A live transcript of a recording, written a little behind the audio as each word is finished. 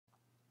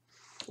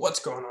What's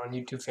going on,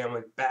 YouTube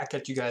family? Back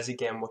at you guys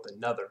again with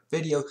another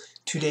video.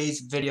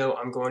 Today's video,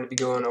 I'm going to be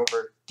going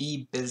over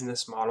the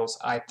business models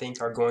I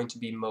think are going to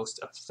be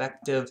most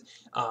effective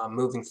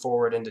moving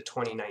forward into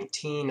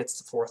 2019. It's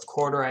the fourth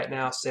quarter right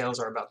now. Sales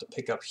are about to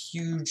pick up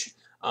huge,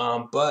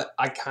 but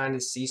I kind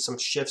of see some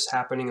shifts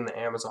happening in the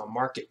Amazon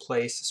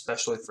marketplace,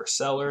 especially for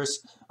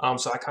sellers.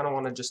 So I kind of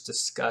want to just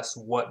discuss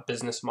what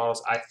business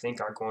models I think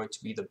are going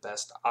to be the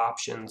best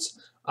options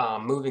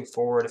moving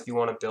forward if you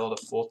want to build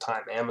a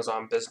full-time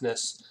Amazon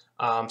business.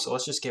 So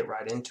let's just get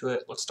right into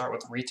it. Let's start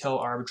with retail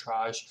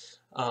arbitrage.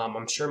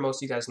 I'm sure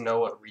most of you guys know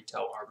what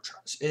retail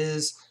arbitrage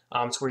is.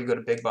 It's where you go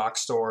to big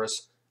box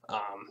stores,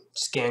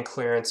 scan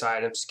clearance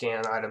items,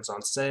 scan items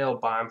on sale,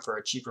 buy them for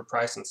a cheaper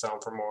price and sell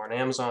them for more on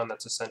Amazon.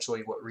 That's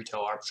essentially what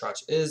retail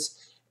arbitrage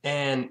is.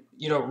 And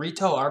you know,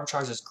 retail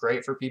arbitrage is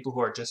great for people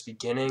who are just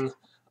beginning.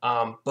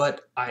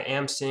 But I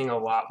am seeing a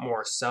lot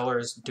more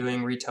sellers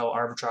doing retail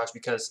arbitrage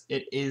because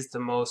it is the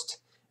most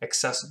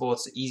accessible.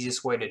 It's the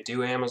easiest way to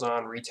do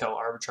Amazon retail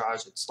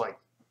arbitrage. It's like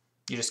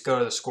you just go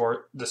to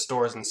the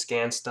stores and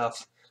scan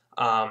stuff.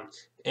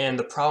 And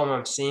the problem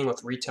I'm seeing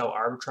with retail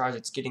arbitrage,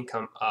 it's getting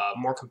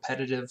more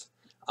competitive.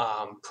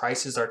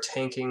 Prices are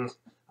tanking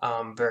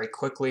very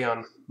quickly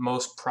on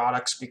most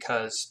products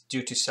because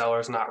due to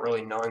sellers not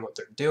really knowing what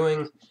they're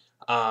doing.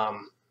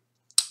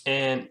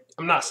 And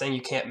I'm not saying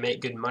you can't make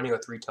good money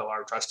with retail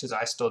arbitrage because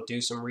I still do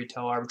some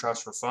retail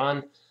arbitrage for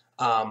fun.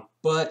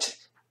 But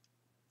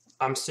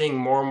I'm seeing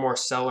more and more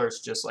sellers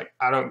just like,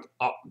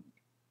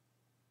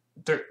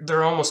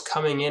 they're almost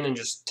coming in and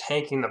just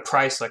tanking the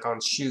price like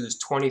on shoes,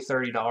 $20,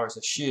 $30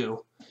 a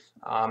shoe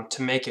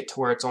to make it to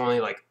where it's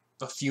only like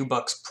a few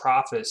bucks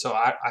profit. So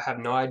I have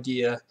no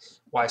idea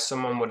why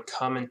someone would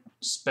come and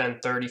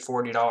spend $30,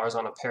 $40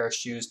 on a pair of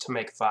shoes to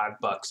make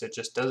 $5. It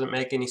just doesn't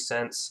make any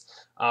sense.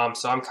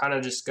 So I'm kind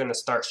of just going to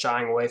start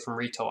shying away from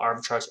retail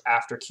arbitrage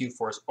after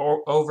Q4 is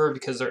over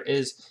because there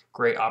is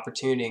great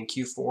opportunity in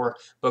Q4.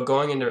 But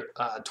going into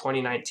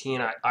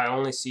 2019, I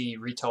only see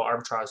retail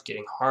arbitrage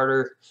getting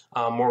harder,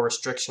 more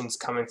restrictions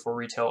coming for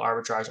retail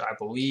arbitrage, I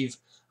believe.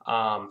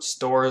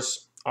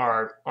 Stores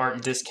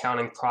aren't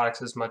discounting products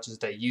as much as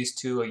they used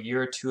to a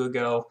year or two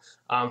ago.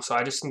 So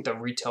I just think the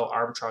retail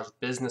arbitrage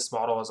business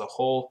model as a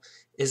whole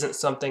isn't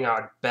something I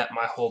would bet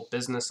my whole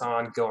business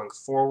on going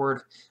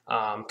forward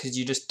because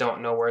you just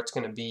don't know where it's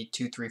going to be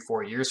 2, 3,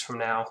 4 years from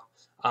now.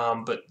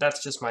 But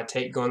that's just my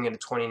take going into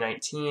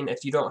 2019.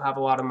 If you don't have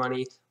a lot of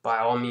money, by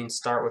all means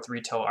start with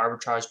retail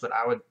arbitrage, but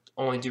I would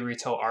only do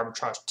retail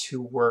arbitrage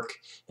to work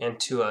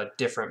into a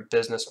different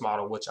business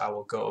model, which I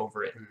will go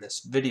over in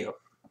this video.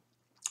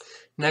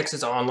 Next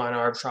is online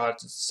arbitrage.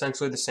 It's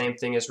essentially the same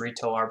thing as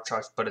retail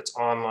arbitrage, but it's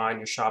online.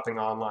 You're shopping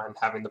online,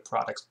 having the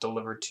products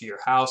delivered to your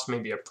house,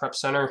 maybe a prep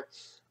center.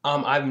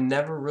 I've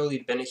never really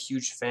been a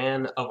huge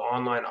fan of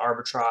online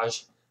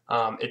arbitrage.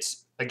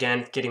 It's,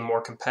 again, getting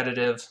more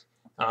competitive.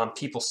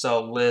 People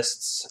sell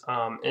lists.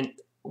 And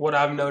what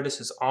I've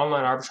noticed is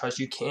online arbitrage,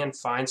 you can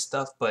find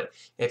stuff, but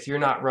if you're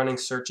not running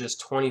searches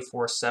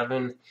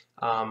 24/7,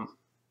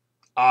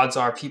 odds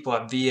are people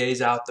have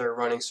VAs out there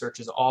running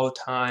searches all the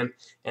time,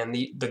 and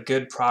the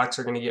good products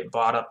are going to get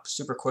bought up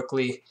super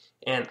quickly.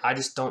 And I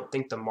just don't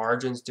think the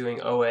margins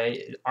doing OA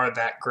are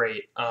that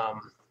great.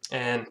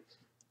 And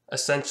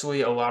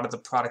essentially, a lot of the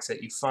products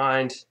that you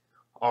find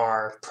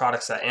are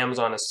products that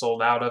Amazon has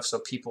sold out of, so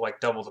people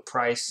like double the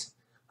price.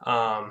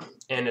 And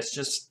it's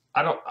just,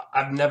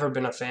 I've never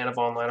been a fan of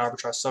online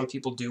arbitrage. Some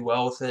people do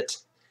well with it,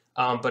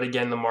 but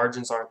again, the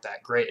margins aren't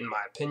that great in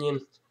my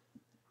opinion.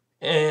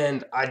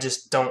 And I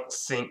just don't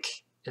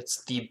think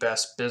it's the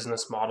best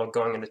business model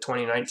going into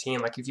 2019.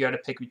 Like if you had to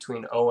pick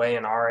between OA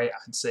and RA,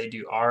 I'd say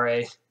do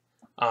RA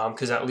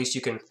because at least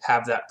you can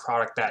have that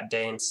product that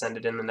day and send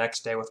it in the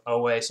next day. With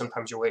OA,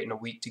 sometimes you're waiting a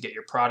week to get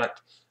your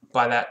product.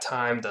 By that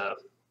time, the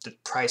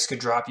price could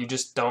drop. You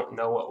just don't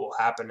know what will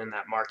happen in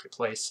that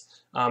marketplace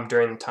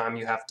during the time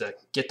you have to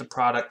get the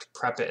product,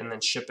 prep it, and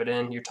then ship it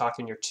in. You're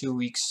talking you're 2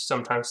 weeks,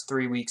 sometimes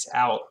 3 weeks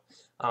out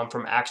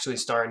from actually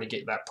starting to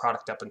get that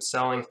product up and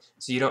selling.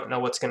 So you don't know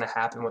what's going to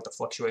happen with the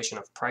fluctuation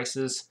of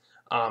prices.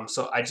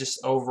 So I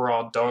just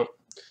overall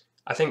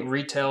I think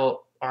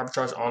retail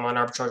arbitrage, online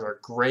arbitrage are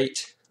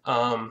great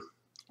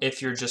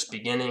if you're just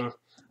beginning.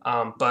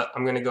 But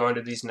I'm going to go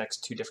into these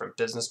next two different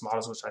business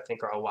models, which I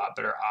think are a lot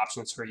better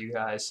options for you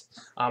guys.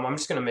 I'm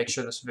just going to make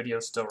sure this video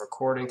is still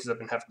recording because I've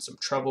been having some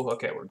trouble.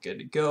 Okay, we're good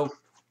to go.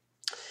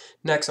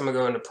 Next, I'm going to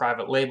go into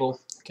private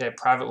label. Okay,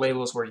 private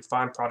label is where you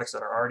find products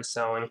that are already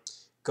selling.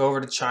 Go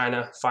over to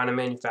China, find a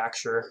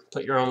manufacturer,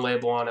 put your own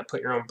label on it, put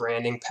your own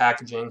branding,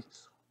 packaging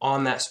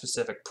on that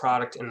specific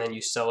product, and then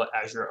you sell it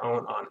as your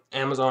own on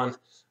Amazon.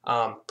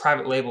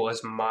 Private label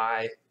is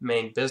my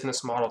main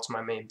business model. It's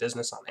my main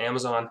business on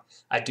Amazon.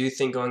 I do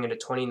think going into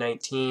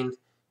 2019,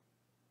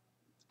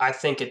 I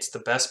think it's the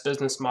best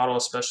business model,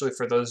 especially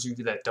for those of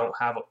you that don't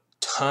have a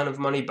ton of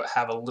money but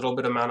have a little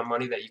bit amount of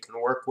money that you can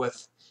work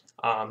with.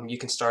 You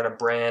can start a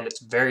brand. It's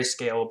very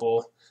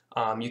scalable.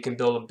 You can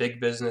build a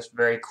big business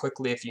very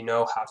quickly if you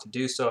know how to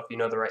do so, if you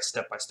know the right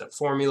step-by-step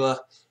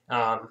formula.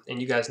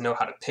 and you guys know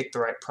how to pick the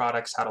right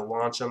products, how to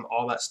launch them,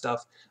 all that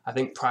stuff, I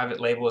think private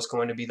label is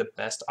going to be the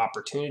best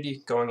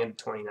opportunity going into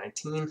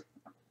 2019.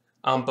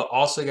 But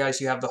also,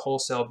 guys, you have the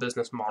wholesale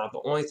business model.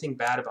 The only thing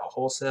bad about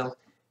wholesale,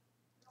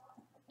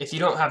 if you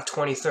don't have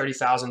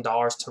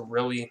 $20,000-$30,000 to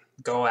really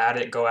go at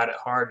it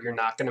hard, you're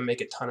not going to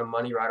make a ton of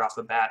money right off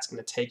the bat. It's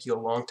going to take you a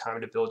long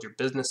time to build your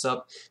business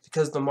up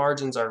because the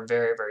margins are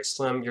very, very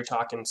slim. You're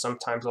talking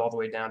sometimes all the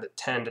way down to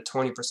 10 to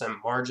 20%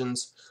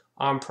 margins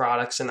on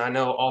products. And I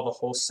know all the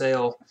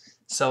wholesale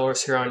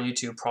sellers here on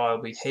YouTube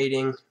probably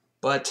hating,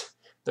 but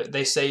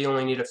they say you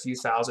only need a few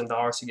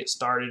 $1,000s to get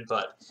started.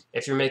 But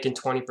if you're making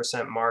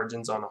 20%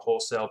 margins on a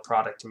wholesale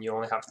product and you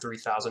only have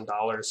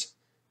 $3,000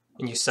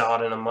 and you sell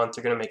it in a month,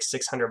 you're going to make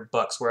 $600.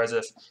 Whereas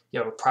if you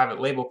have a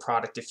private label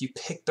product, if you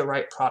pick the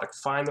right product,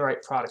 find the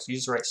right products,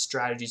 use the right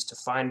strategies to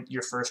find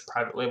your first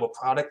private label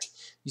product,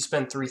 you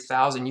spend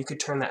 $3,000, you could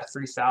turn that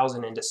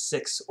 $3,000 into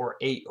 $6,000 or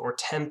 $8,000 or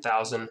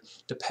 $10,000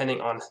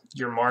 depending on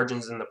your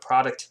margins in the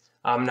product.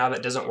 Now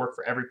that doesn't work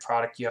for every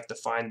product. You have to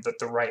find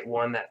the right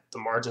one that the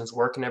margins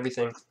work and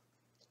everything.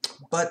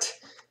 But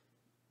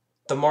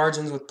the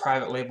margins with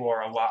private label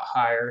are a lot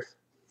higher,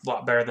 a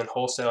lot better than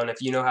wholesale. And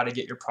if you know how to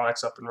get your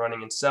products up and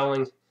running and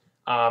selling,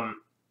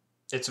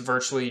 it's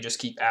virtually you just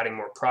keep adding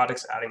more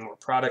products,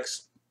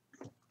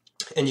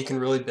 and you can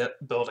really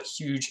build a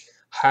huge,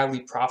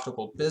 highly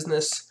profitable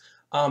business.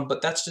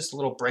 But that's just a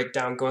little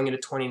breakdown going into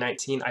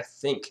 2019. I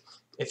think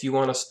if you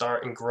want to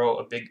start and grow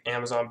a big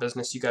Amazon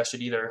business, you guys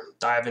should either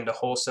dive into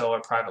wholesale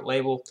or private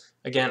label.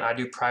 Again, I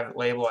do private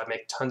label. I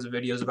make tons of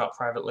videos about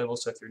private label.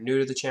 So if you're new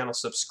to the channel,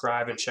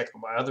 subscribe and check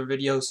out my other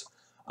videos.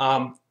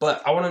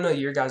 But I want to know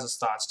your guys'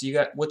 thoughts.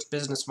 Which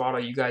business model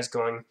are you guys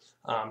going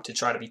to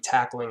try to be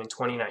tackling in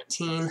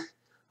 2019?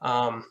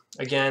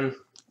 Again,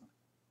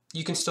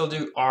 you can still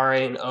do RA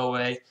and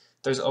OA.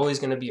 There's always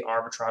going to be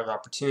arbitrage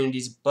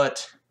opportunities,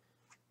 but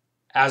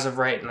as of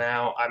right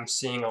now, I'm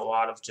seeing a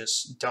lot of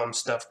just dumb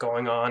stuff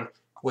going on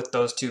with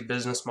those two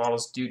business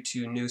models due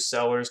to new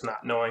sellers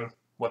not knowing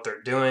what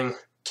they're doing,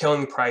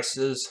 killing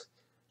prices,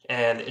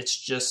 and it's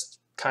just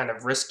kind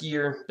of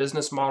riskier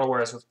business model.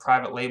 Whereas with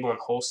private label and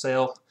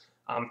wholesale,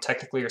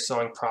 technically you're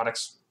selling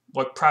products.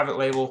 Like private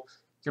label,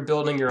 you're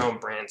building your own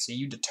brand, so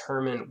you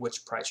determine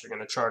which price you're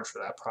going to charge for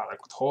that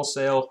product. With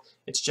wholesale,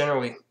 it's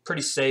generally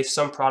pretty safe.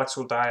 Some products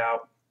will die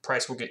out,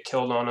 price will get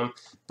killed on them,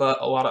 but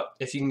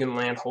if you can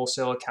land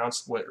wholesale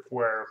accounts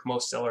where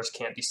most sellers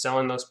can't be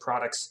selling those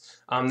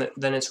products,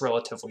 then it's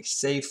relatively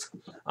safe.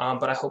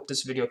 But I hope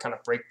this video kind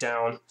of break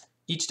down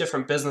each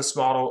different business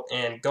model,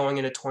 and going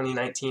into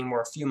 2019,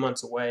 we're a few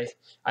months away.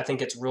 I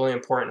think it's really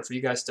important for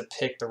you guys to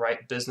pick the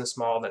right business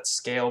model that's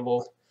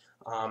scalable,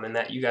 and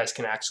that you guys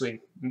can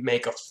actually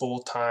make a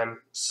full-time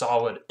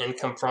solid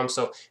income from.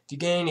 So if you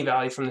gain any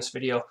value from this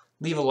video,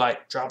 leave a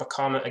like, drop a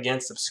comment,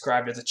 again,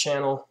 subscribe to the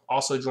channel.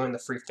 Also join the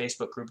free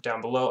Facebook group down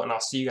below, and I'll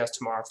see you guys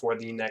tomorrow for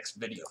the next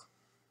video.